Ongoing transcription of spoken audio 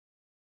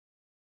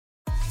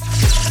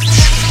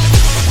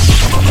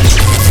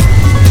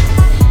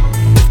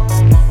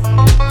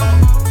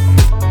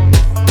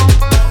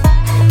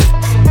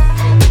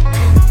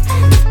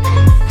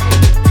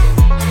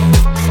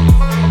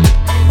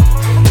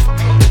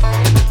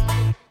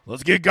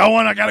Let's get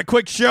going. I got a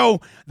quick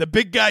show. The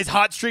big guy's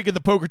hot streak at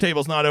the poker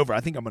table's not over. I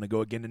think I'm going to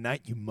go again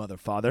tonight, you mother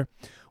father.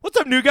 What's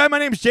up, new guy? My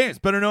name's James,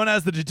 better known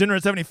as the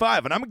Degenerate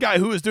 75, and I'm a guy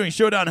who is doing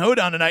Showdown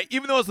Hoedown tonight,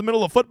 even though it's the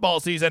middle of football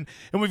season,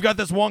 and we've got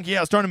this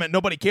wonky-ass tournament.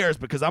 Nobody cares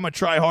because I'm a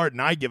try-hard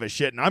and I give a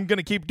shit, and I'm going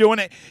to keep doing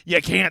it.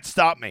 You can't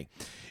stop me.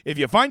 If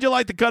you find you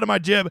like the cut of my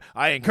jib,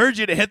 I encourage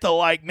you to hit the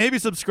like, maybe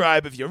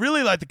subscribe. If you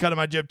really like the cut of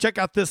my jib, check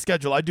out this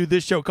schedule. I do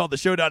this show called the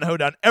Showdown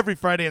Hoedown every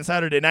Friday and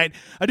Saturday night.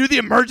 I do the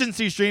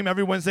emergency stream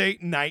every Wednesday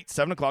night,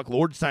 7 o'clock,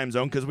 Lord's time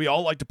zone, because we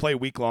all like to play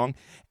week long,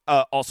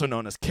 also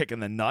known as Kicking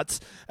the Nuts.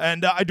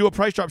 And I do a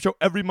price drop show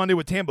every Monday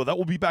with Tambo. That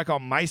will be back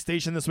on my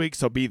station this week,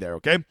 so be there,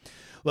 okay?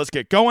 Let's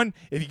get going.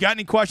 If you got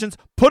any questions,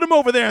 put them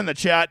over there in the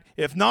chat.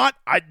 If not,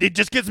 it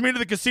just gets me to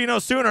the casino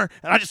sooner,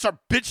 and I just start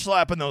bitch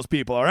slapping those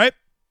people, all right?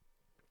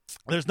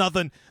 There's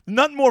nothing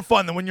more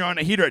fun than when you're on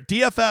a heater at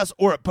DFS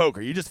or at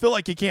poker. You just feel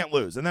like you can't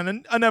lose, and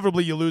then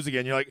inevitably you lose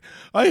again. You're like,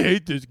 I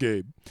hate this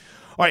game.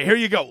 All right, here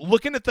you go.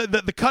 Looking at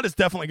the cut is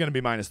definitely going to be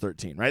minus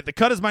 13, right? The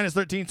cut is minus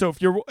 13. So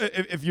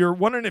if you're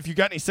wondering if you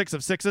got any 6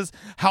 of 6s,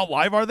 how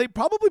live are they?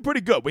 Probably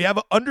pretty good. We have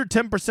an under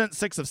 10%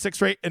 6 of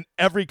 6 rate in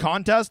every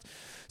contest.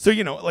 So,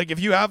 like if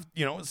you have,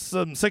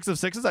 some 6 of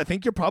 6s, I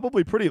think you're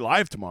probably pretty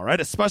live tomorrow, right?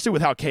 Especially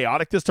with how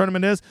chaotic this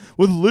tournament is,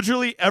 with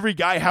literally every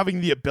guy having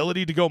the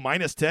ability to go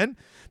minus 10.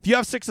 If you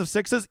have 6 of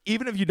 6s,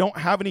 even if you don't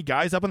have any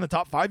guys up in the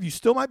top 5, you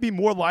still might be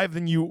more live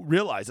than you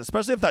realize,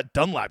 especially if that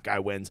Dunlap guy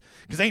wins,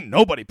 because ain't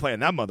nobody playing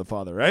that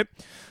motherfucker, right?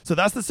 So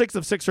that's the 6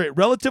 of 6 rate,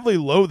 relatively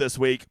low this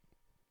week.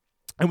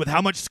 And with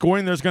how much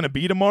scoring there's going to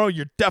be tomorrow,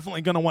 you're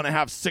definitely going to want to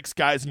have 6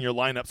 guys in your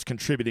lineups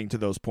contributing to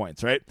those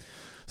points, right?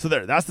 So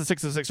that's the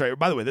 6 of 6 right.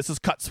 By the way, this is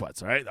cut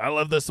sweats, all right? I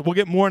love this. We'll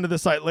get more into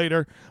this site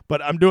later,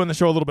 but I'm doing the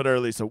show a little bit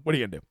early, so what are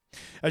you going to do?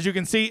 As you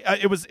can see,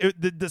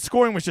 the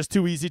scoring was just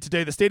too easy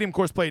today. The Stadium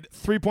course played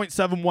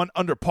 3.71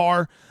 under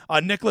par.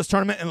 Nicholas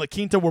Tournament and La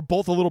Quinta were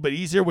both a little bit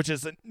easier, which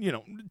is,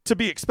 to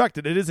be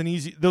expected.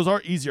 Those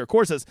are easier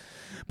courses,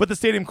 but the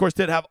Stadium course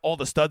did have all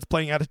the studs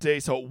playing out today,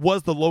 so it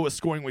was the lowest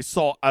scoring we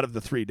saw out of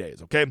the 3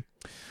 days, okay?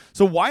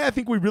 So why I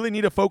think we really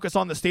need to focus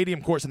on the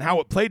Stadium course and how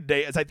it played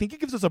today is I think it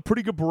gives us a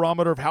pretty good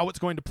barometer of how it's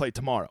going to play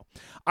tomorrow.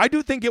 I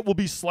do think it will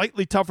be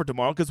slightly tougher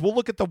tomorrow because we'll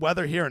look at the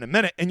weather here in a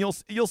minute, and you'll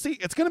see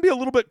it's going to be a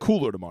little bit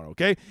cooler tomorrow,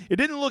 okay? It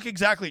didn't look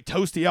exactly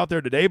toasty out there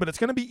today, but it's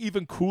going to be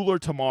even cooler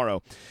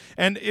tomorrow.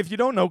 And if you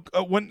don't know,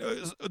 when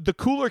the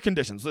cooler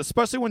conditions,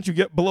 especially once you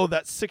get below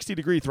that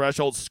 60-degree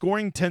threshold,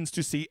 scoring tends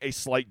to see a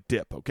slight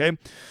dip, okay?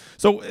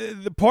 So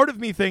the part of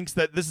me thinks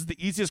that this is the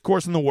easiest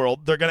course in the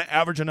world. They're going to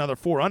average another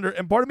 4 under,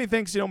 and part of me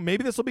thinks,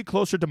 maybe this will be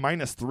closer to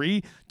minus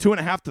 3,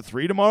 2.5 to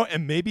 3 tomorrow,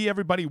 and maybe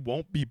everybody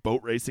won't be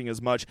boat racing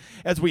as much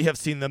as we have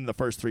seen them the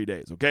first 3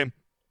 days, okay?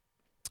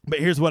 But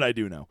here's what I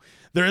do know.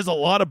 There is a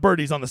lot of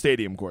birdies on the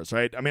Stadium course,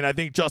 right? I mean, I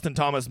think Justin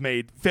Thomas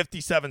made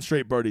 57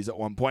 straight birdies at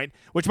one point,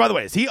 which, by the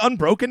way, is he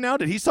unbroken now?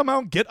 Did he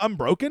somehow get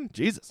unbroken?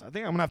 Jesus, I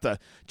think I'm going to have to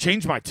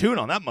change my tune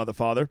on that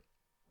motherfather.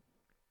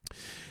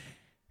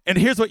 And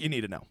here's what you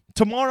need to know.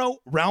 Tomorrow,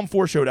 round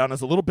 4 showdown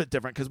is a little bit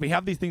different because we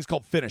have these things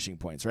called finishing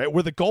points, right?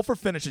 Where the golfer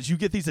finishes, you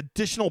get these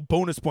additional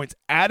bonus points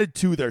added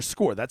to their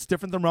score. That's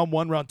different than round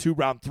 1, round 2,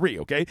 round 3,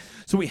 okay?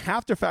 So we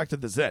have to factor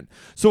this in.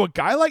 So a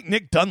guy like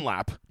Nick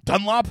Dunlap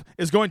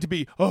is going to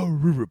be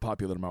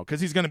popular tomorrow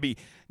because he's going to be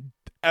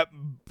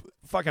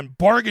fucking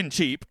bargain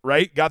cheap,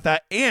 right? Got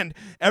that? And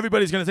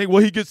everybody's going to say,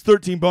 well, he gets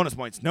 13 bonus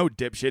points. No,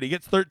 dipshit. He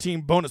gets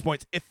 13 bonus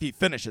points if he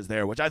finishes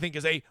there, which I think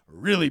is a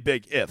really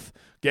big if,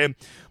 okay?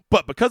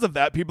 But because of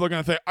that, people are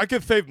going to say, I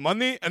can save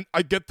money and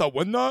I get the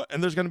winner,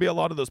 and there's going to be a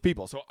lot of those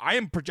people. So I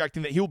am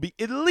projecting that he will be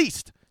at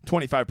least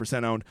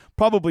 25% owned,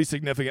 probably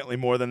significantly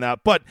more than that.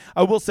 But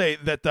I will say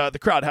that the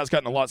crowd has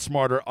gotten a lot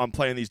smarter on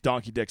playing these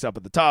donkey dicks up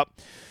at the top.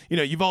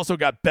 You've also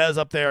got Bez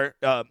up there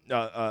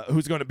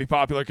who's going to be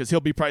popular because he'll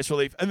be price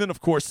relief. And then,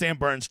 of course, Sam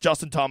Burns,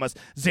 Justin Thomas,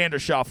 Xander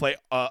Schauffele,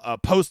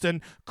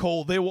 Poston,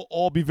 Cole, they will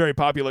all be very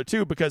popular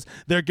too because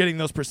they're getting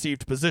those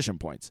perceived position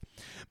points.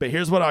 But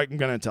here's what I'm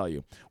going to tell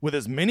you. With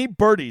as many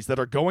birdies that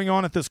are going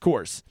on at this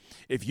course,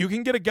 if you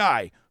can get a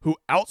guy who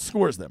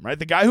outscores them, right?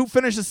 The guy who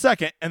finishes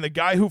second and the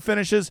guy who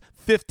finishes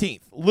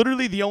 15th.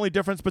 Literally the only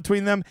difference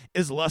between them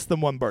is less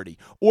than 1 birdie,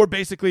 or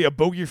basically a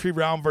bogey-free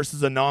round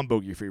versus a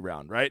non-bogey-free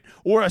round, right?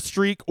 Or a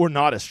streak or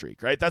not a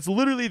streak, right? That's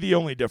literally the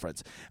only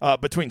difference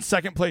between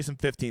second place and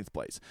 15th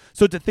place.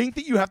 So to think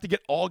that you have to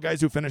get all guys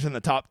who finish in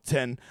the top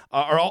 10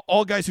 or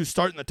all guys who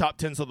start in the top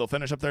 10 so they'll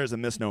finish up there is a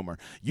misnomer.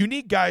 You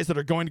need guys that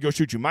are going to go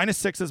shoot you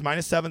minus 6s,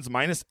 minus 7s,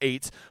 minus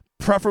 8s,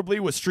 preferably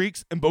with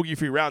streaks and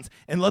bogey-free rounds,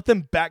 and let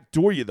them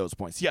backdoor you those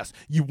points. Yes,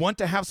 you want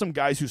to have some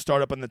guys who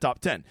start up in the top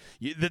 10.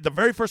 The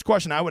very first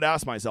question I would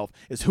ask myself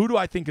is, who do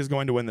I think is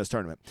going to win this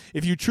tournament?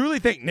 If you truly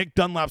think Nick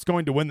Dunlap's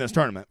going to win this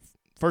tournament,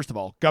 first of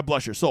all, God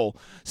bless your soul.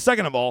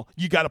 Second of all,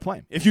 you got to play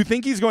him. If you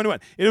think he's going to win,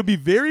 it'll be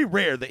very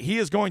rare that he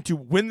is going to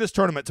win this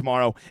tournament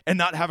tomorrow and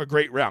not have a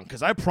great round.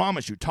 Because I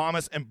promise you,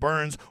 Thomas and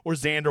Burns or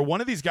Xander,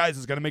 one of these guys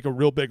is going to make a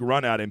real big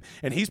run at him.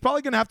 And he's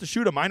probably going to have to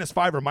shoot a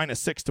 -5 or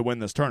 -6 to win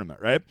this tournament,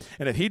 right?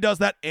 And if he does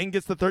that and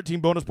gets the 13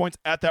 bonus points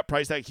at that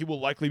price tag, he will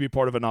likely be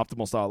part of an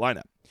optimal style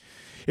lineup.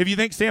 If you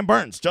think Sam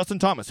Burns, Justin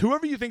Thomas,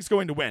 whoever you think is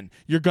going to win,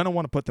 you're going to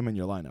want to put them in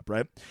your lineup,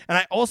 right? And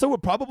I also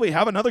would probably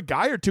have another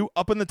guy or two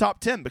up in the top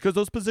 10 because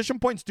those position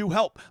points do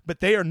help, but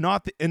they are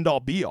not the end-all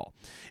be-all.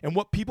 And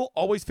what people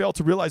always fail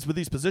to realize with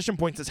these position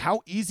points is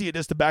how easy it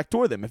is to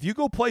backdoor them. If you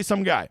go play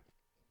some guy,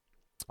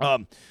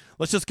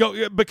 let's just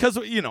go because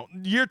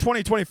year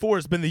 2024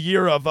 has been the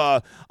year of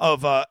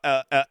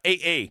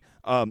AA.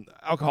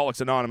 Alcoholics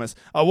Anonymous.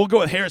 We'll go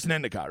with Harrison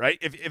Endicott, right?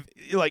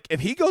 If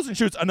he goes and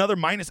shoots another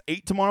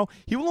 -8 tomorrow,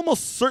 he will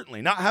almost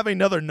certainly not have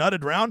another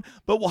nutted round,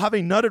 but will have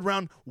a nutted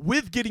round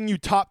with getting you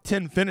top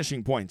 10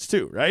 finishing points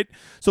too, right?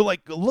 So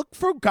look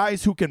for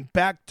guys who can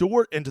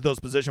backdoor into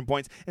those position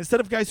points instead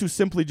of guys who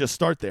simply just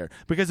start there.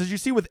 Because as you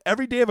see with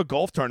every day of a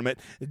golf tournament,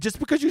 just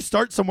because you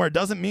start somewhere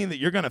doesn't mean that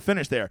you're going to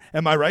finish there.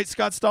 Am I right,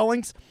 Scott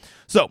Stallings?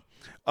 So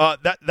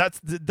that's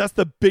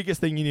the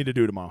biggest thing you need to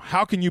do tomorrow.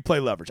 How can you play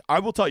leverage? I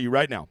will tell you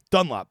right now,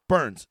 Dunlap,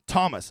 Burns,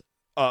 Thomas,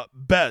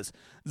 Bez,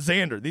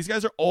 Xander, these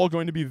guys are all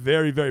going to be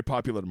very, very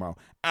popular tomorrow.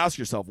 Ask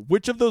yourself,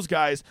 which of those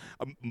guys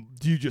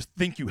do you just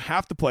think you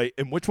have to play,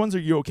 and which ones are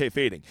you okay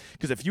fading?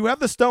 Because if you have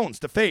the stones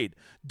to fade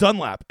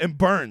Dunlap and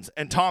Burns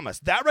and Thomas,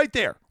 that right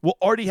there will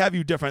already have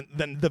you different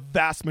than the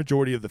vast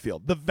majority of the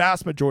field. The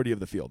vast majority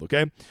of the field,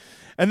 okay?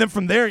 And then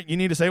from there, you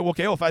need to say,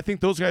 okay, well, if I think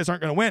those guys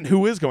aren't going to win,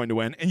 who is going to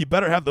win? And you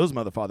better have those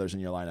motherfathers in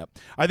your lineup.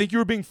 I think you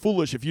were being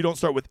foolish if you don't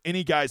start with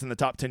any guys in the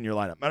top 10 in your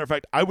lineup. Matter of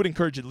fact, I would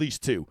encourage at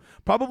least 2.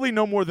 Probably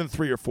no more than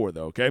 3 or 4,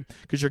 though, okay?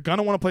 Because you're going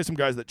to want to play some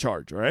guys that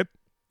charge, all right?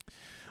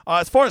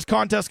 As far as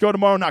contests go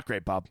tomorrow, not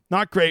great, Bob.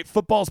 Not great.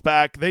 Football's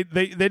back. They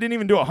didn't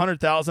even do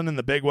 100,000 in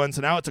the big one,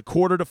 so now it's a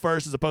quarter to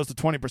first as opposed to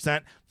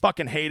 20%.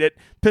 Fucking hate it.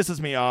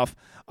 Pisses me off.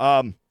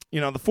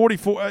 The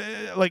 44,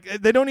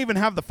 they don't even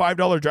have the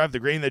 $5 drive the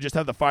green. They just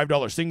have the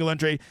 $5 single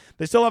entry.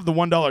 They still have the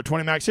 $1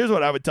 20 max. Here's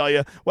what I would tell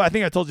you. Well, I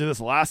think I told you this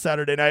last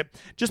Saturday night.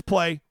 Just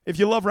play. If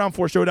you love round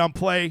 4 Showdown,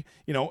 play.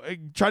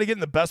 Try to get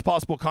in the best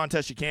possible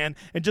contest you can,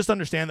 and just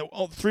understand that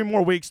 3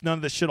 more weeks, none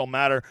of this shit will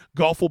matter.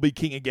 Golf will be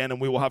king again, and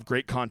we will have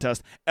great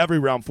contests every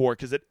round 4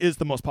 because it is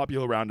the most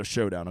popular round of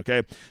Showdown,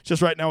 okay?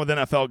 Just right now with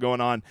NFL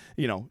going on,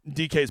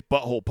 DK's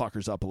butthole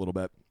puckers up a little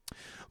bit.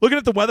 Looking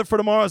at the weather for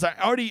tomorrow, as I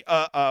already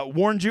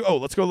warned you. Oh,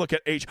 let's go look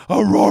at H.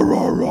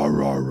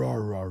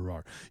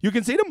 You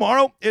can see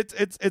tomorrow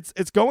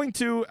it's going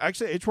to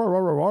actually H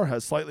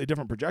has slightly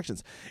different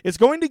projections. It's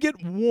going to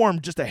get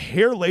warm just a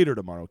hair later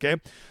tomorrow. Okay,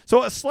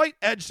 so a slight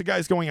edge to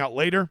guys going out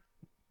later.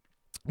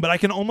 But I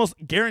can almost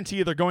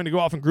guarantee they're going to go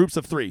off in groups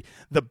of 3.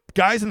 The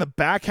guys in the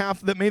back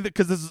half that made it,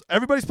 because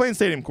everybody's playing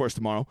stadium course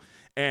tomorrow,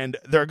 and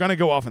they're going to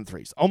go off in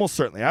 3s. Almost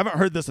certainly. I haven't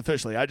heard this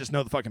officially. I just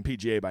know the fucking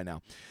PGA by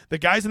now. The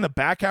guys in the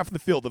back half of the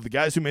field of the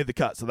guys who made the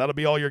cut. So that'll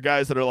be all your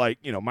guys that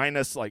are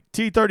minus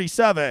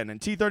T37 and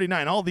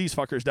T39, all these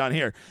fuckers down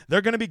here.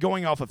 They're going to be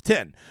going off of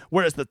 10.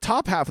 Whereas the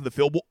top half of the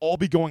field will all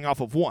be going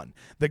off of 1.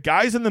 The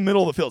guys in the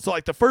middle of the field. So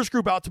the first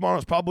group out tomorrow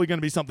is probably going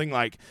to be something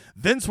like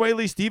Vince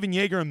Whaley, Steven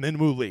Yeager, and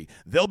Minwoo Lee.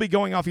 They'll be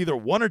going off either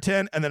 1 or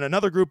 10, and then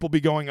another group will be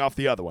going off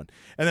the other one.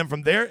 And then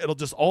from there, it'll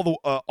just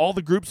all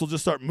the groups will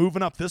just start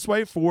moving up this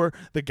way for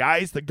the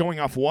guys that going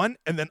off 1,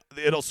 and then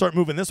it'll start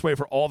moving this way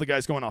for all the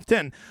guys going off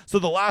 10. So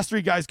the last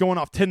 3 guys going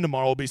off 10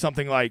 tomorrow will be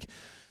something like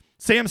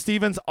Sam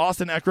Stevens,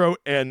 Austin Eckroat,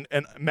 and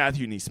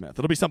Matthew Neesmith.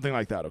 It'll be something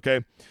like that,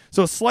 okay?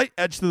 So a slight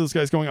edge to those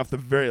guys going off the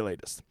very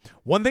latest.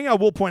 One thing I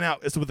will point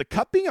out is with the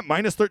cut being at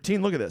minus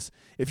 13, look at this.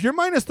 If you're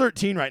minus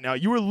 13 right now,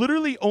 you are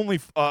literally only,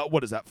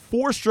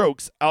 4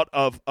 strokes out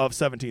of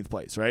 17th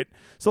place, right?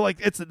 So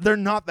they're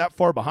not that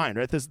far behind,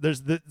 right?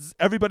 There's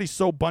everybody's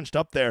so bunched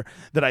up there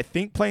that I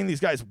think playing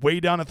these guys way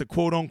down at the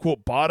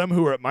quote-unquote bottom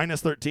who are at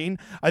minus 13,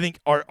 I think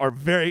are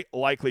very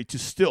likely to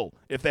still,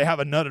 if they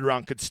have a nutted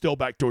round, could still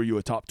backdoor you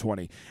a top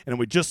 20. And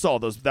we just saw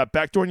that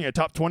backdooring you a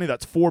top 20,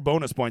 that's 4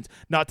 bonus points,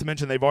 not to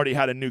mention they've already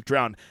had a nuked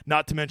round,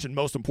 not to mention,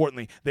 most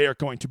importantly, they are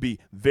going to be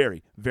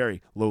very,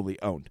 very lowly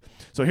owned.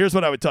 So here's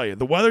what I would tell you.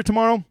 The weather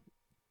tomorrow,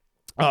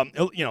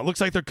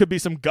 looks like there could be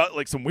some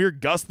weird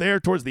gusts there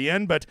towards the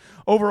end, but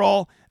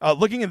overall,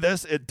 looking at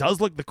this, it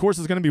does look the course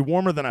is going to be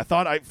warmer than I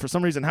thought. I, for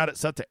some reason, had it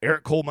set to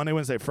Eric Cole Monday,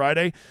 Wednesday,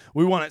 Friday.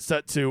 We want it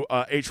set to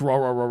H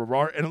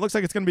and it looks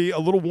like it's going to be a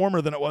little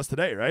warmer than it was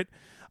today, right?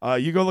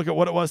 You go look at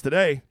what it was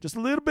today, just a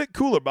little bit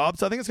cooler, Bob.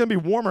 So I think it's going to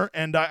be warmer,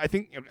 and I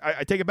think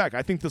I take it back.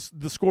 I think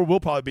the score will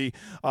probably be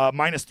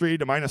 -3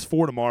 to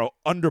 -4 tomorrow,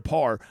 under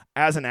par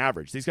as an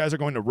average. These guys are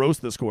going to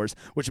roast this course,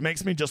 which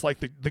makes me just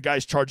like the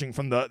guys charging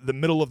from the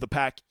middle of the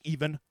pack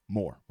even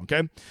more.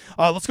 Okay,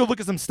 let's go look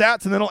at some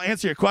stats, and then I'll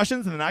answer your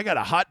questions. And then I got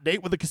a hot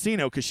date with the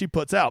casino because she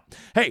puts out.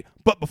 Hey,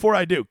 but before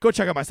I do, go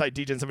check out my site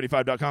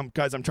dgen75.com,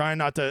 guys. I'm trying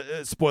not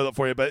to spoil it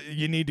for you, but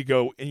you need to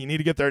go and you need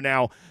to get there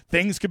now.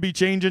 Things could be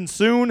changing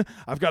soon.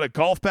 I've got a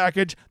golf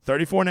package,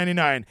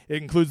 $34.99.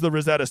 It includes the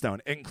Rosetta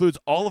Stone. It includes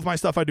all of my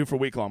stuff I do for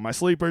week long, my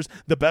sleepers,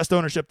 the best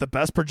ownership, the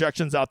best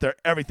projections out there,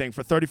 everything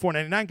for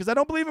 $34.99 because I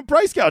don't believe in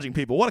price gouging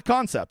people. What a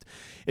concept.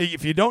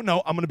 If you don't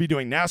know, I'm going to be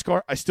doing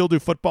NASCAR. I still do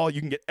football.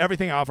 You can get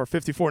everything out for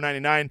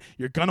 $54.99.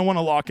 You're going to want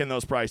to lock in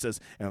those prices.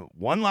 And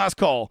one last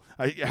call.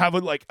 I have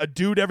a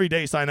dude every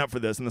day sign up for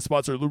this, and the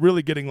spots are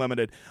really getting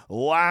limited.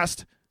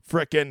 Last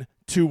frickin'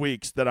 2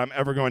 weeks that I'm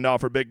ever going to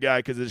offer Big Guy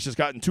because it's just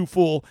gotten too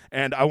full,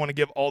 and I want to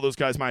give all those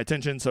guys my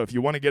attention. So if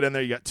you want to get in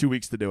there, you got 2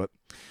 weeks to do it.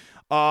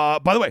 By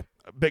the way,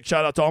 big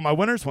shout out to all my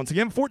winners. Once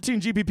again,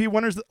 14 GPP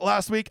winners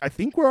last week. I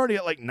think we're already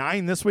at like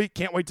 9 this week.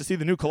 Can't wait to see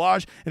the new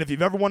collage. And if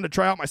you've ever wanted to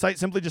try out my site,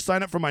 simply just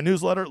sign up for my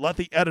newsletter, let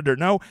the editor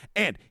know,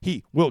 and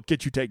he will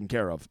get you taken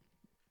care of.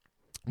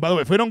 By the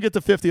way, if we don't get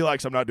to 50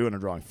 likes, I'm not doing a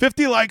drawing.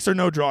 50 likes or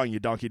no drawing, you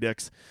donkey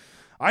dicks.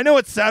 I know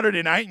it's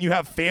Saturday night and you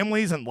have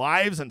families and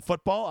lives and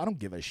football. I don't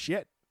give a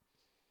shit.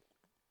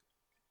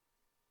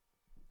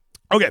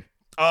 Okay.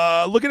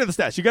 Looking at the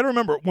stats, you got to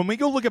remember, when we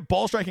go look at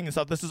ball striking and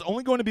stuff, this is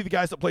only going to be the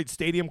guys that played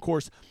stadium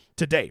course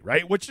today,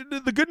 right? Which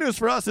the good news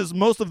for us is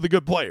most of the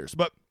good players,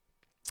 but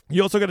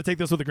you also got to take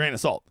this with a grain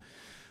of salt.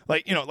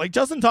 Like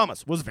Justin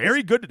Thomas was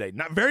very good today.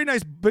 Not very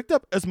nice, picked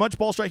up as much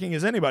ball striking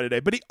as anybody today,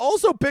 but he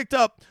also picked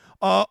up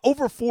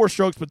over 4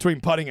 strokes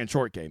between putting and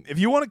short game. If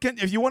you want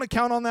to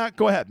count on that,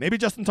 go ahead. Maybe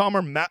Justin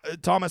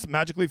Thomas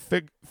magically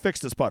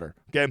fixed his putter,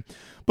 okay?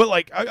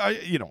 But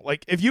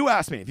if you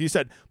asked me, if you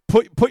said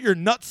put your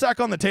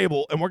nutsack on the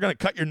table and we're going to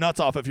cut your nuts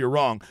off if you're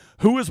wrong,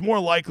 who is more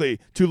likely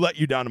to let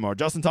you down tomorrow,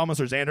 Justin Thomas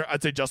or Xander?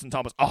 I'd say Justin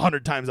Thomas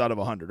 100 times out of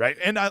 100, right?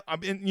 And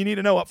you need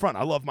to know up front,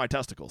 I love my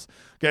testicles,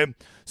 okay?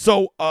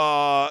 So,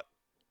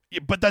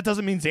 but that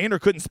doesn't mean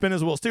Xander couldn't spin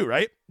his wheels too,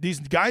 right? These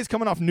guys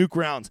coming off nuke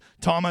rounds,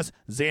 Thomas,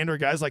 Xander,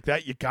 guys like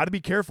that, you got to be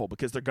careful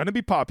because they're going to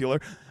be popular,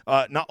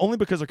 not only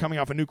because they're coming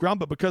off a nuke round,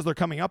 but because they're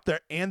coming up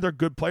there and they're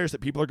good players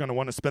that people are going to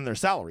want to spend their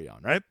salary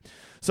on, right?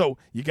 So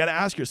you got to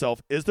ask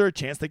yourself, is there a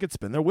chance they could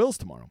spin their wheels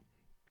tomorrow?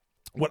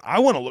 What I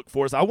want to look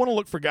for is I want to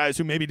look for guys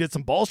who maybe did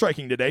some ball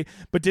striking today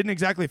but didn't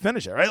exactly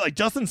finish it, right? Like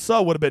Justin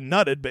Suh would have been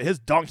nutted, but his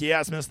donkey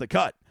ass missed the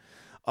cut.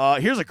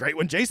 Here's a great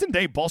one. Jason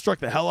Day ball struck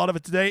the hell out of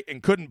it today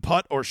and couldn't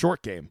putt or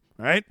short game,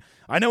 right?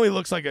 I know he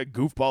looks like a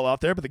goofball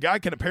out there, but the guy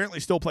can apparently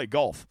still play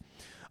golf.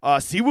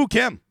 Siwoo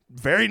Kim,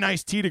 very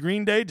nice tee to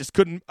green day, just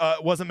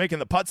wasn't making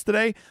the putts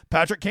today.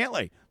 Patrick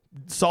Cantlay,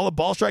 solid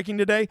ball striking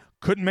today,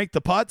 couldn't make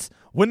the putts.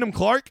 Wyndham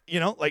Clark,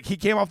 he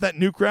came off that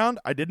nuke round.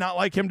 I did not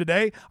like him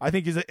today. I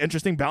think he's an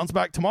interesting bounce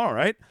back tomorrow,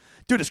 right?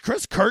 Dude, is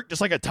Chris Kirk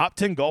just like a top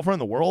 10 golfer in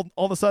the world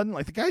all of a sudden?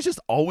 Like the guy's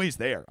just always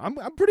there. I'm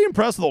pretty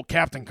impressed with old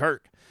Captain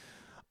Kirk.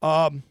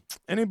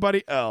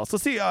 Anybody else?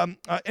 Let's see.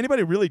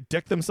 Anybody really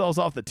dicked themselves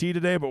off the tee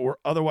today, but were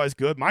otherwise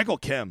good? Michael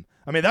Kim.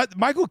 I mean, that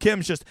Michael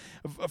Kim's just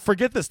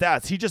forget the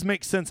stats. He just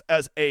makes sense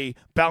as a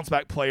bounce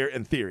back player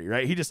in theory,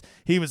 right?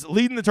 He was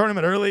leading the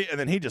tournament early, and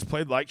then he just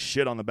played like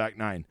shit on the back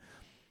nine.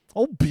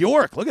 Old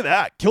Bjork, look at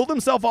that. Killed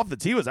himself off the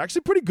tee. Was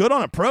actually pretty good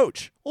on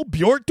approach. Old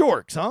Bjork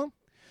dorks, huh?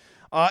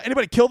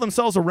 Anybody kill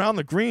themselves around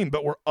the green,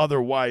 but were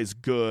otherwise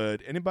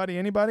good?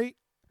 Anybody?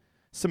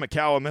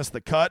 Simakawa missed the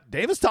cut.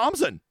 Davis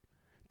Thompson,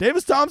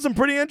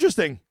 pretty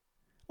interesting.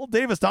 Old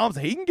Davis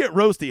Thompson, he can get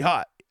roasty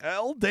hot.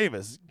 Old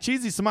Davis,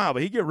 cheesy smile,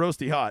 but he can get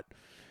roasty hot.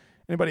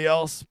 Anybody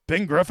else?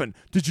 Ben Griffin.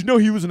 Did you know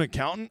he was an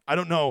accountant? I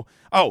don't know.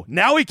 Oh,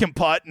 now he can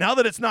putt. Now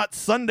that it's not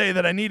Sunday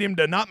that I need him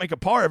to not make a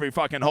par every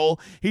fucking hole,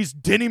 he's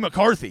Denny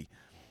McCarthy.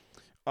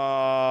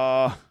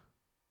 Wow,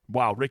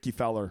 Ricky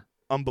Fowler.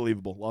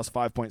 Unbelievable. Lost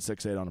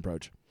 5.68 on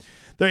approach.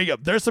 There you go.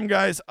 There's some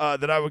guys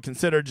that I would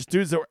consider just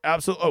dudes that were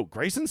absolute. Oh,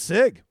 Grayson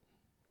Sigg.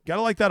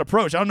 Gotta like that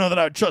approach. I don't know that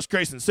I would trust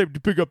Grayson Sigg to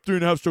pick up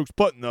 3.5 strokes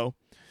putting, though.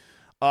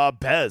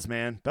 Bez,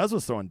 man. Bez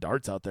was throwing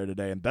darts out there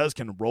today, and Bez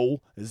can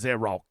roll the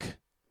rock.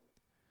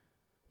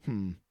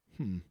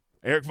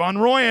 Eric Von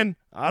Rooyen.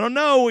 I don't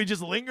know. He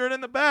just lingered in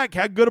the back.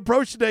 Had good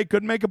approach today.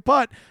 Couldn't make a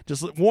putt.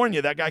 Just warn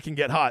you, that guy can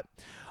get hot.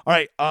 All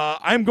right.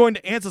 I'm going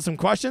to answer some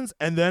questions,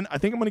 and then I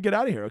think I'm going to get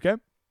out of here, okay?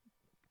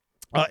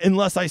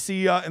 Unless I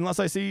see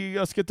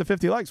us get to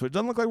 50 likes, which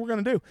doesn't look like we're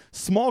going to do.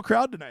 Small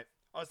crowd tonight.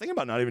 I was thinking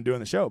about not even doing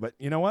the show, but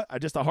you know what? I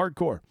just a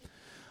hardcore.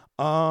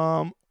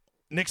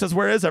 Nick says,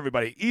 where is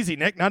everybody? Easy,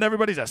 Nick. Not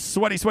everybody's a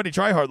sweaty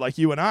tryhard like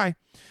you and I.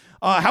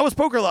 How was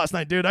poker last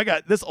night, dude? I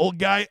got this old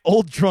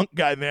drunk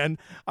guy, man.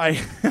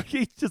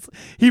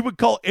 He would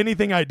call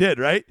anything I did,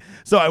 right?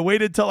 So I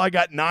waited till I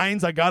got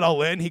nines. I got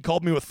all in. He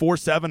called me with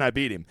 4-7. I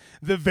beat him.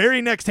 The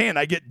very next hand,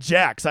 I get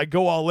jacks. I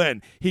go all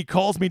in. He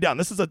calls me down.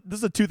 This is a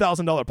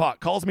 $2,000 pot.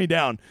 Calls me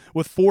down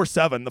with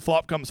 4-7. The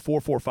flop comes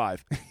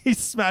 4-4-5. He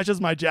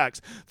smashes my jacks.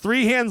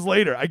 3 hands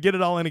later, I get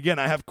it all in again.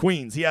 I have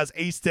queens. He has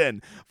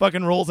ace-10.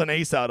 Fucking rolls an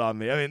ace out on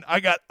me. I mean, I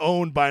got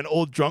owned by an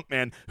old drunk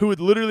man who would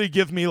literally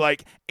give me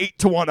like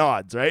 8-1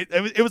 odds, right?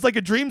 It was like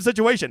a dream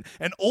situation.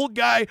 An old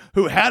guy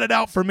who had it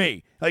out for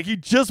me. Like, he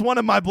just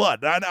wanted my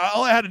blood.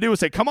 All I had to do was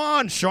say, come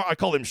on, I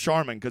called him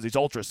Charmin because he's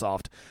ultra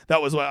soft.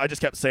 That was what I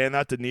just kept saying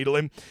that to needle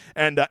him.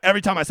 And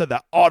every time I said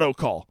that, auto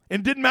call.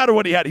 It didn't matter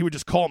what he had. He would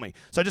just call me.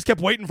 So I just kept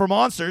waiting for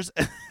monsters,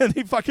 and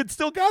he fucking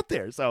still got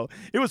there. So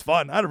it was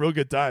fun. I had a real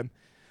good time.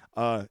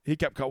 He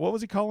kept calling. What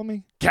was he calling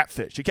me?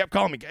 catfish. He kept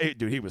calling me, hey,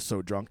 dude, he was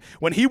so drunk.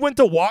 When he went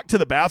to walk to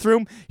the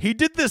bathroom, he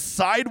did this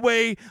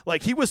sideway,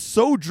 like he was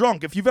so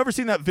drunk. If you've ever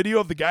seen that video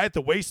of the guy at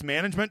the Waste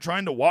Management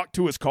trying to walk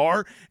to his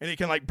car and he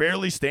can like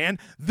barely stand,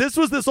 this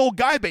was this old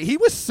guy, but he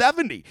was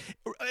 70.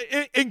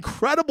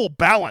 Incredible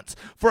balance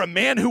for a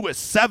man who was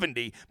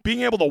 70,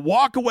 being able to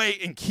walk away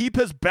and keep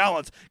his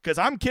balance, because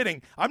I'm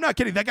not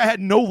kidding, that guy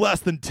had no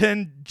less than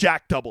 10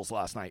 jack doubles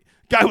last night.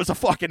 Guy was a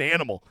fucking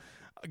animal.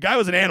 Guy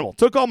was an animal.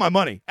 Took all my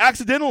money.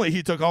 Accidentally,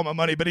 he took all my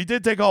money, but he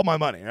did take all my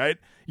money, right?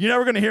 You're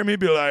never going to hear me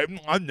be like,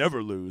 I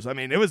never lose. I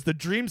mean, it was the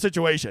dream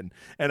situation,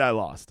 and I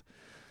lost.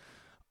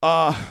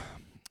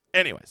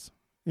 Anyways,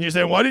 you're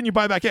saying, why didn't you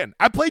buy back in?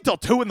 I played till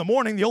 2 in the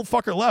morning. The old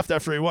fucker left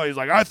after he won. He's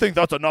like, I think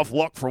that's enough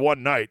luck for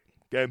one night.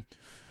 Okay.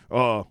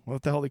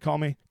 What the hell did he call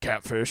me?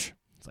 Catfish.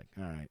 It's like,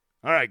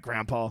 all right,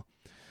 Grandpa.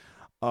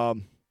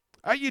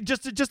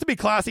 Just to be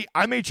classy,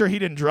 I made sure he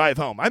didn't drive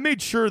home. I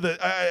made sure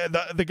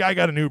that the guy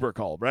got an Uber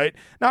called, right?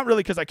 Not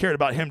really because I cared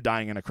about him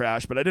dying in a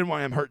crash, but I didn't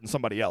want him hurting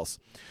somebody else.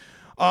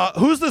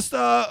 Who's the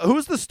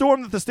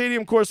storm that the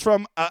stadium course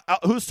from?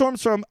 Who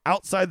storms from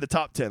outside the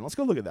top 10? Let's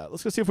go look at that.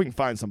 Let's go see if we can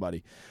find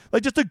somebody.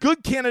 Like just a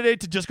good candidate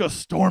to just go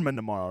storming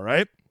tomorrow,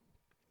 right?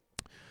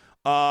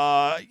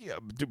 Yeah,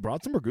 dude,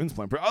 brought some Burgoons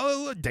playing.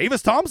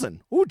 Davis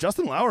Thompson. Ooh,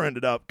 Justin Lauer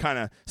ended up kind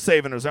of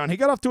saving his round. He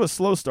got off to a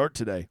slow start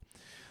today.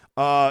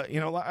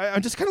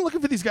 I'm just kind of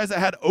looking for these guys that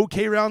had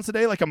okay rounds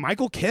today, like a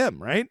Michael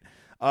Kim, right?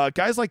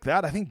 Guys like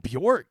that. I think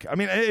Bjork. I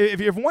mean, if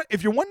you're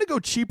wanting to go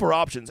cheaper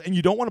options and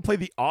you don't want to play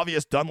the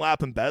obvious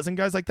Dunlap and Bez and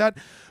guys like that,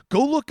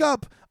 go look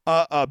up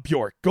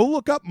Bjork. Go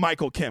look up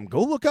Michael Kim.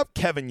 Go look up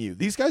Kevin Yu.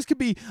 These guys could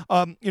be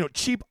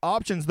cheap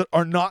options that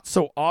are not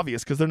so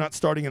obvious because they're not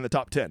starting in the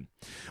top 10.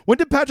 When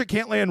did Patrick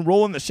Cantlay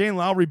enroll in the Shane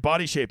Lowry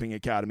Body Shaping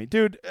Academy?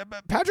 Dude,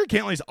 Patrick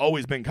Cantlay's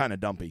always been kind of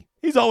dumpy.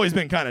 He's always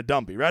been kind of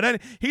dumpy, right? And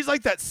he's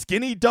like that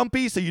skinny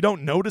dumpy, so you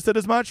don't notice it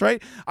as much,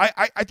 right?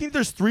 I think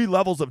there's 3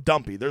 levels of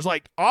dumpy. There's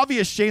like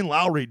obvious Shane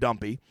Lowry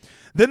dumpy.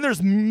 Then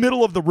there's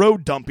middle of the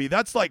road dumpy.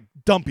 That's like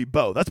dumpy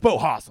Bo. That's Bo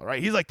Hassler,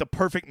 right? He's like the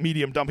perfect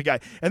medium dumpy guy.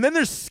 And then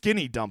there's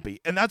skinny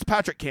dumpy, and that's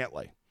Patrick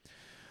Cantlay.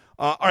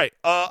 All right,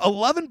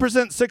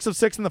 11% 6 of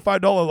 6 in the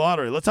 $5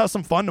 lottery. Let's have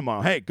some fun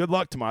tomorrow. Hey, good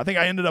luck tomorrow. I think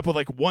I ended up with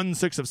like 1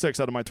 6 of 6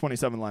 out of my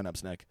 27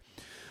 lineups, Nick.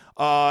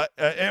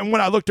 And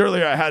when I looked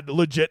earlier, I had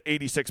legit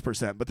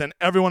 86%. But then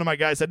every one of my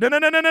guys said, no.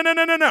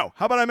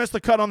 How about I miss the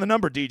cut on the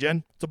number,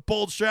 DJen? It's a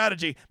bold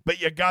strategy, but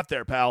you got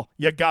there, pal.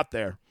 You got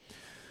there.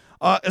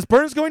 Is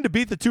Burns going to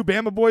beat the 2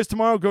 Bama boys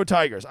tomorrow? Go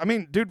Tigers. I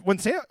mean, dude, when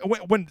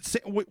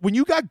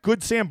you got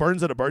good Sam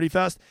Burns at a birdie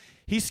fest,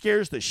 he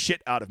scares the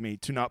shit out of me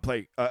to not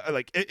play.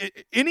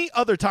 Any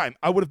other time,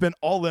 I would have been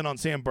all in on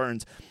Sam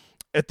Burns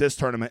at this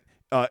tournament.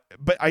 But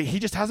he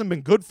just hasn't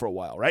been good for a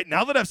while, right?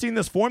 Now that I've seen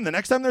this form, the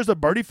next time there's a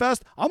birdie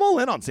fest, I'm all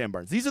in on Sam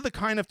Burns. These are the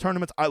kind of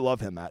tournaments I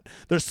love him at.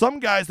 There's some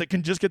guys that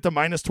can just get to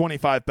minus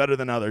 25 better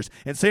than others,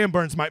 and Sam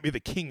Burns might be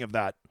the king of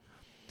that.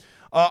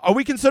 Are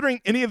we considering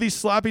any of these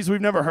slappies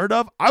we've never heard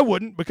of? I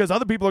wouldn't, because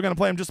other people are going to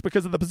play them just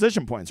because of the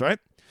position points, right?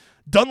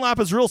 Dunlap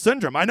is real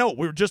syndrome. I know.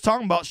 We were just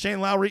talking about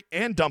Shane Lowry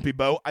and Dumpy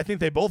Bo. I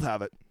think they both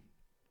have it.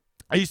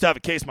 I used to have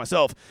a case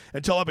myself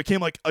until I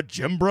became like a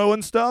gym bro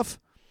and stuff.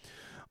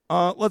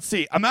 Let's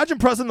see. Imagine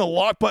pressing the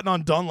lock button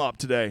on Dunlop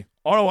today.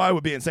 ROI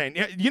would be insane.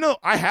 Yeah,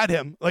 I had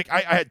him. Like, I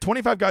had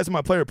 25 guys in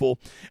my player pool,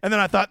 and then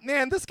I thought,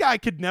 man, this guy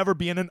could never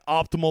be in an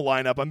optimal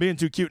lineup. I'm being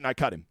too cute, and I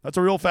cut him. That's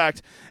a real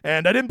fact,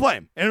 and I didn't play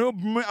him.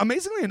 And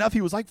amazingly enough,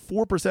 he was like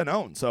 4%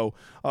 owned, so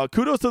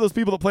kudos to those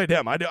people that played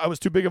him. I was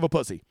too big of a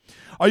pussy.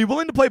 Are you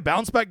willing to play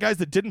bounce-back guys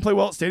that didn't play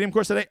well at Stadium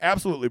Course today?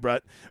 Absolutely,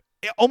 Brett.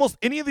 Almost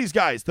any of these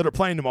guys that are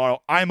playing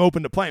tomorrow, I'm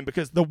open to playing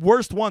because the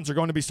worst ones are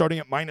going to be starting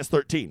at minus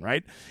 13,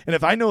 right? And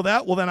if I know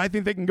that, well, then I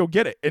think they can go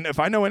get it. And if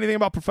I know anything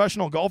about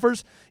professional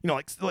golfers,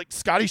 like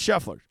Scotty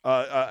Scheffler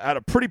had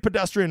a pretty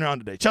pedestrian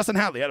round today. Chesson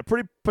Hadley had a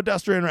pretty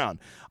pedestrian round.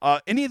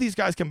 Any of these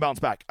guys can bounce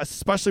back,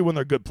 especially when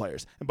they're good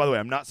players. And by the way,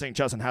 I'm not saying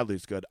Chesson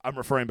Hadley's good. I'm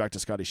referring back to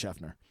Scotty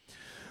Scheffler.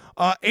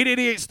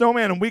 888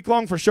 Snowman and week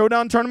long for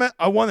Showdown tournament.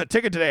 I won the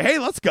ticket today. Hey,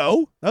 let's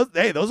go.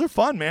 Those are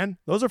fun, man.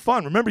 Those are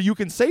fun. Remember, you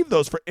can save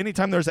those for any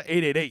time there's an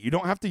 888. You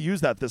don't have to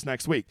use that this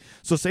next week.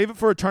 So save it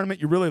for a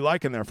tournament you really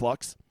like in there,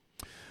 Flux.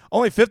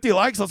 Only 50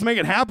 likes. Let's make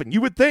it happen. You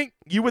would think,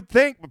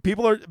 but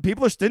people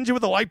are stingy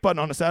with the like button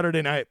on a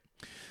Saturday night.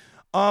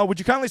 Would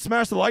you kindly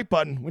smash the like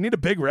button? We need a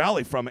big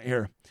rally from it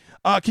here.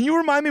 Can you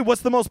remind me what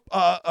is the most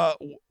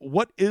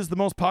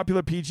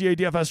popular PGA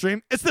DFS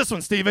stream? It's this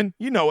one, Steven.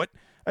 You know it.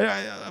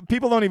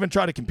 People don't even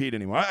try to compete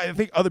anymore. I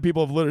think other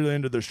people have literally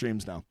ended their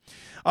streams now.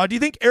 Do you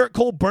think Eric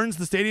Cole burns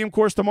the Stadium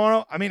Course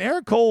tomorrow? I mean,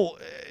 Eric Cole's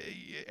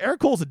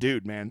a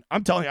dude, man.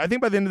 I'm telling you, I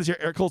think by the end of this year,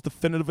 Eric Cole's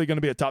definitively going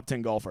to be a top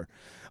 10 golfer.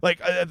 Like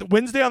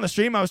Wednesday on the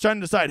stream, I was trying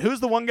to decide who's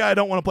the one guy I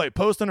don't want to play,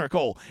 Poston or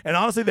Cole. And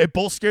honestly, they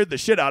both scared the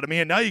shit out of me.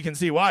 And now you can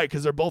see why,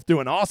 because they're both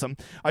doing awesome.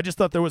 I just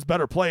thought there was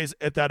better plays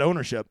at that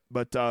ownership.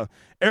 But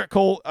Eric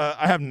Cole,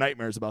 I have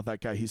nightmares about that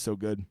guy. He's so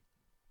good.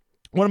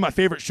 One of my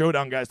favorite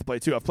Showdown guys to play,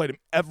 too. I've played him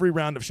every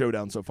round of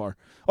Showdown so far.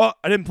 Well,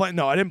 I didn't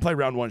play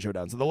round 1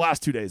 Showdown, so the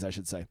last 2 days, I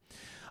should say.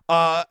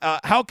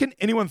 How can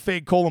anyone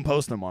fade Cole and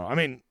Post tomorrow? I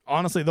mean,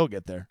 honestly, they'll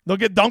get there.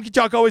 Donkey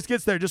Chalk always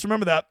gets there. Just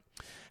remember that.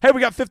 Hey, we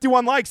got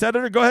 51 likes.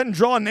 Editor, go ahead and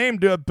draw a name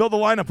to build a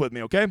lineup with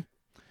me, okay?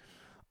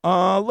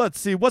 Let's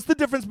see. What's the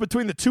difference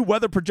between the two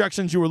weather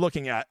projections you were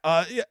looking at?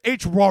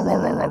 H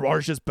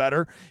is just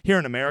better here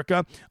in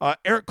America.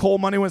 Eric Cole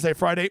Monday, Wednesday,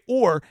 Friday,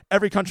 or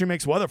Every Country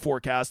Makes Weather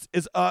forecast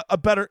is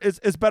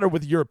better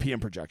with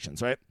European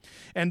projections, right?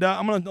 And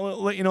I'm gonna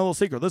let you know a little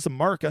secret. Listen,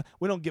 America,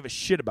 we don't give a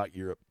shit about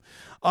Europe.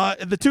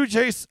 The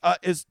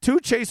two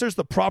chasers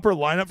the proper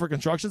lineup for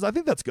constructions? I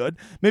think that's good.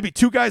 Maybe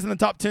two guys in the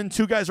top 10,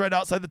 two guys right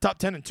outside the top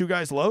 10, and two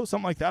guys low,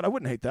 something like that. I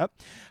wouldn't hate that.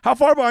 How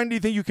far behind do you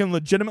think you can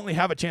legitimately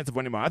have a chance of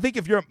winning more? I think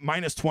if you're at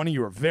minus 20,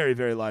 you are very,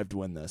 very live to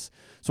win this.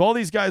 So all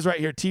these guys right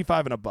here,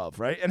 T5 and above,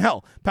 right? And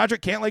hell,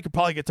 Patrick Cantlay could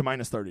probably get to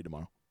minus 30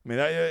 tomorrow. I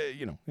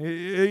mean,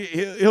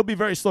 he'll be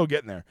very slow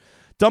getting there.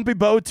 Dumpy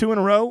Bow 2 in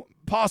a row?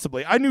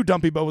 Possibly. I knew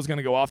Dumpy Bow was going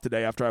to go off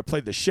today after I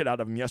played the shit out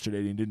of him yesterday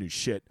and he didn't do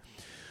shit.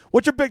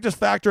 What's your biggest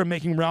factor in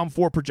making round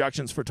 4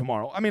 projections for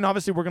tomorrow? I mean,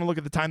 obviously, we're going to look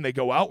at the time they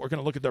go out. We're going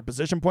to look at their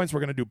position points. We're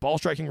going to do ball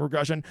striking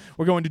regression.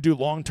 We're going to do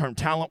long-term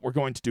talent. We're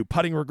going to do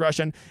putting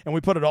regression. And we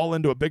put it all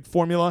into a big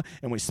formula,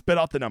 and we spit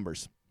out the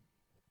numbers.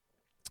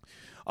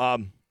 By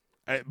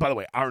the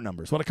way, our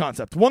numbers. What a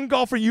concept. One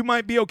golfer you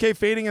might be okay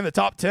fading in the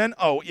top 10?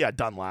 Oh, yeah,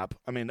 Dunlap.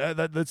 I mean,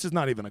 that's just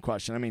not even a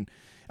question. I mean,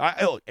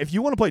 look, if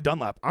you want to play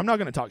Dunlap, I'm not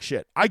going to talk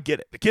shit. I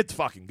get it. The kid's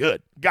fucking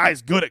good.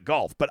 Guy's good at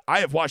golf, but I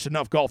have watched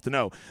enough golf to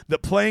know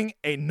that playing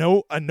a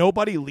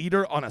nobody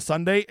leader on a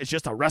Sunday is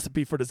just a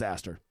recipe for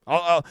disaster.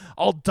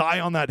 I'll die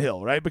on that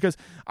hill, right? Because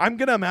I'm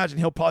going to imagine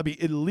he'll probably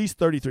be at least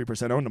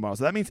 33% owned tomorrow.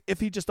 So that means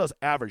if he just does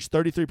average,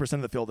 33%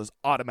 of the field is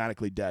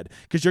automatically dead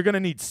because you're going to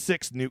need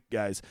 6 nuke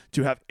guys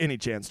to have any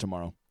chance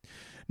tomorrow.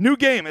 New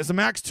game. Is the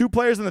max 2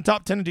 players in the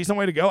top 10 a decent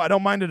way to go? I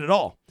don't mind it at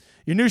all.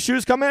 Your new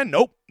shoes come in?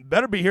 Nope.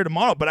 Better be here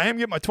tomorrow, but I am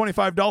getting my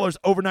 $25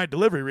 overnight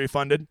delivery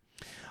refunded.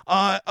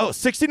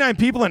 69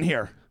 people in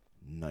here.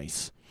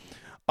 Nice.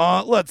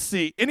 Let's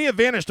see. Any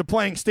advantage to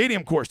playing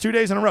stadium course 2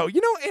 days in a row?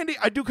 You know, Andy,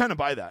 I do kind of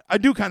buy that.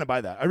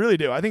 I really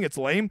do. I think it's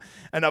lame,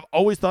 and I've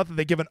always thought that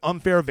they give an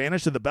unfair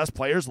advantage to the best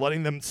players,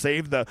 letting them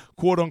save the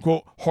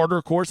quote-unquote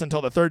harder course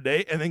until the 3rd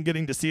day and then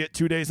getting to see it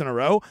 2 days in a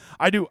row.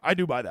 I do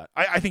buy that.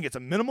 I think it's a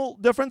minimal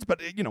difference,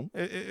 but,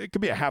 it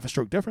could be a half a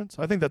stroke difference.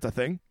 I think that's a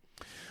thing.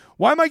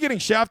 Why am I getting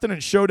shafted in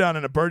Showdown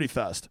in a birdie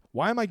fest?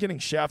 I don't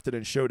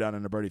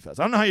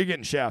know how you're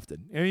getting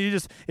shafted. I mean,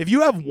 if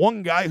you have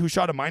one guy who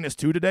shot a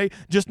 -2 today,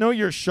 just know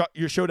your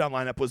Showdown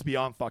lineup was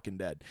beyond fucking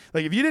dead.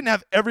 Like, if you didn't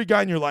have every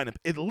guy in your lineup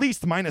at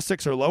least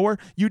 -6 or lower,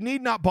 you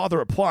need not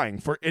bother applying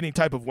for any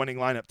type of winning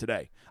lineup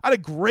today. I had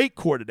a great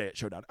core today at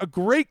Showdown, a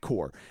great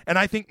core, and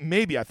I think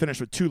maybe I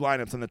finished with 2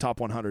 lineups in the top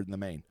 100 in the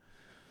main.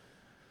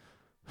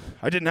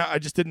 I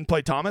just didn't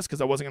play Thomas because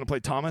I wasn't going to play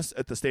Thomas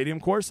at the stadium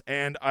course,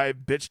 and I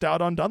bitched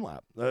out on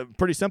Dunlap.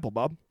 Pretty simple,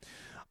 Bob.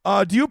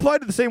 Do you apply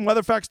to the same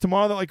weather facts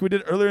tomorrow like we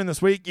did earlier in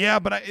this week? Yeah,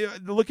 but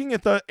looking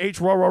at the H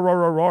raw,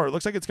 it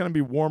looks like it's going to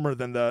be warmer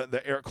than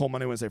the Eric Cole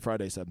Monday, Wednesday,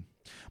 Friday said.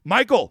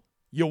 Michael,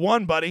 you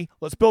won, buddy.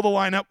 Let's build a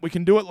lineup. We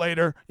can do it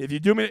later. If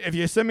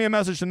you send me a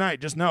message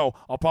tonight, just know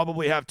I'll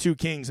probably have 2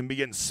 kings and be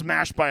getting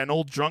smashed by an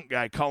old drunk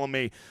guy calling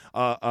me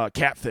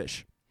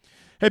catfish.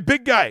 Hey,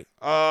 big guy,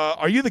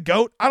 are you the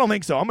GOAT? I don't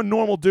think so. I'm a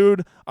normal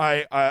dude.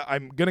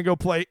 I'm going to go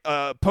play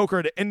poker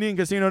at an Indian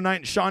casino night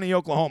in Shawnee,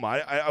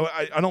 Oklahoma.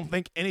 I don't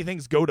think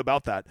anything's GOAT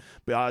about that.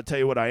 But I'll tell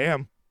you what I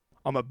am.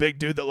 I'm a big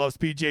dude that loves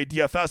PGA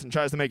DFS and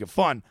tries to make it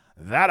fun.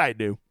 That I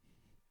do.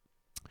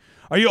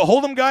 Are you a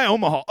Hold'em guy?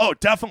 Omaha. Oh,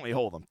 definitely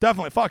Hold'em.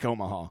 Definitely. Fuck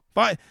Omaha.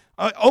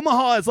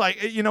 Omaha is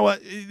like, you know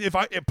what? If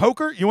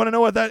poker, you want to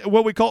know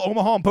what we call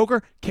Omaha in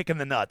poker? Kicking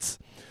the nuts.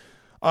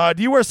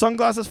 Do you wear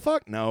sunglasses?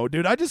 Fuck no,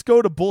 dude. I just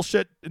go to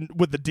bullshit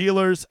with the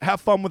dealers,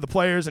 have fun with the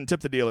players, and tip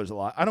the dealers a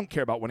lot. I don't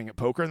care about winning at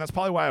poker, and that's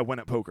probably why I win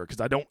at poker,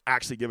 because I don't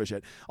actually give a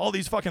shit. All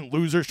these fucking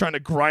losers trying to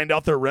grind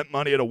out their rent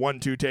money at a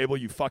 1-2 table,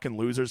 you fucking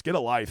losers. Get a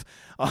life.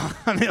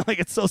 I mean, like,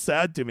 it's so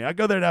sad to me. I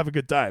go there to have a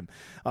good time.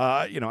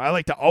 I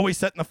like to always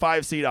sit in the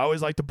 5 seat. I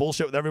always like to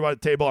bullshit with everybody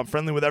at the table. I'm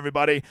friendly with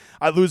everybody.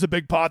 I lose a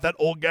big pot. That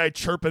old guy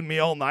chirping me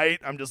all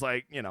night. I'm just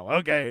like,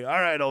 okay,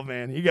 all right, old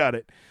man, you got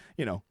it.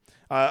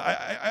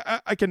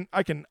 I can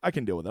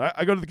deal with it.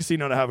 I go to the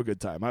casino to have a good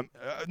time.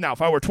 Now,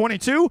 if I were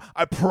 22,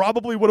 I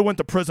probably would have went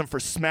to prison for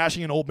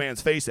smashing an old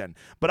man's face in.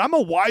 But I'm a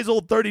wise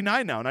old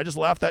 39 now, and I just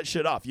laugh that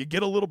shit off. You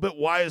get a little bit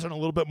wiser and a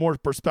little bit more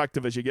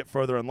perspective as you get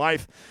further in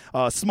life.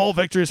 Small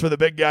victories for the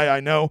big guy, I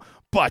know,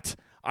 but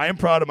I am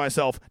proud of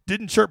myself.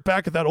 Didn't chirp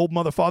back at that old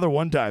mother father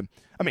one time.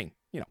 I mean,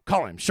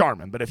 call him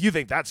Charmin, but if you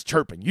think that's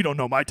chirping, you don't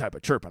know my type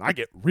of chirping. I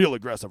get real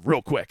aggressive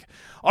real quick.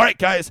 All right,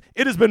 guys,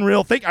 it has been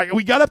real.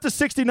 We got up to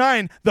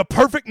 69, the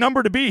perfect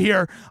number to be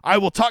here. I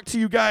will talk to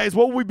you guys.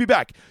 Will we be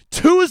back?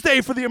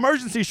 Tuesday for the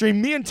emergency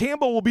stream. Me and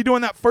Tambo will be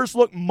doing that first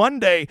look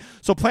Monday,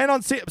 so plan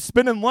on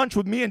spending lunch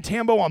with me and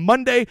Tambo on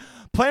Monday.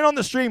 Plan on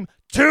the stream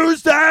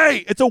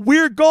Tuesday. It's a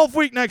weird golf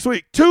week next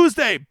week.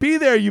 Tuesday, be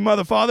there, you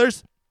mother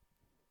fathers.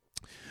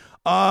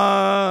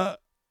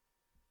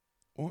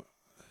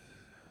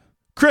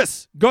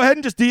 Chris, go ahead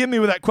and just DM me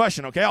with that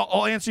question, okay?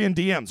 I'll answer you in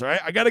DMs, all right?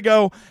 I got to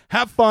go.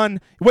 Have fun.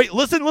 Wait,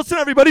 listen,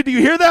 everybody. Do you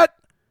hear that?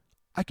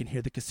 I can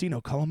hear the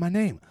casino calling my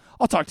name.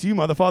 I'll talk to you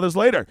motherfathers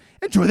later.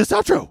 Enjoy this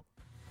outro.